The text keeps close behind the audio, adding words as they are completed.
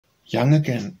Young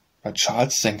Again by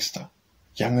Sangster.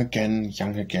 Young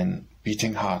again,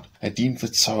 beating heart, ediemed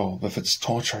with sorrow, with its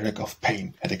torture rack of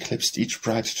pain, had eclipsed each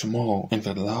bright tomorrow, and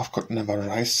that love could never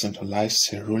rise into life's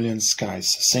cerulean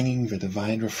skies, singing the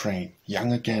divine refrain.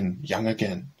 Young again, young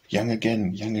again. Young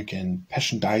again,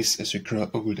 passion dies as we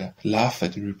grow older. Love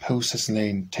that in repose has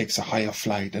lain takes a higher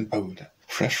flight and bolder.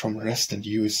 Fresh from rest and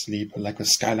dewy sleep, like the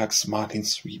skylark's matin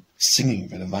sweep, singing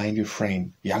the divine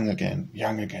refrain. Young again,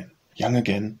 young again. Young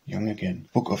again,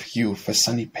 book of youth, the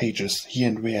sunny pages, here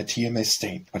and where a tear may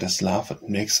stain, but as love that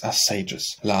makes us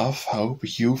sages. Love, hope,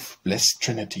 youth, blest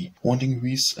trinity, wanting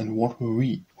we's and what were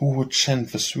we, who would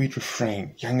chant the sweet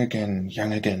refrain, young again,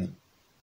 young again.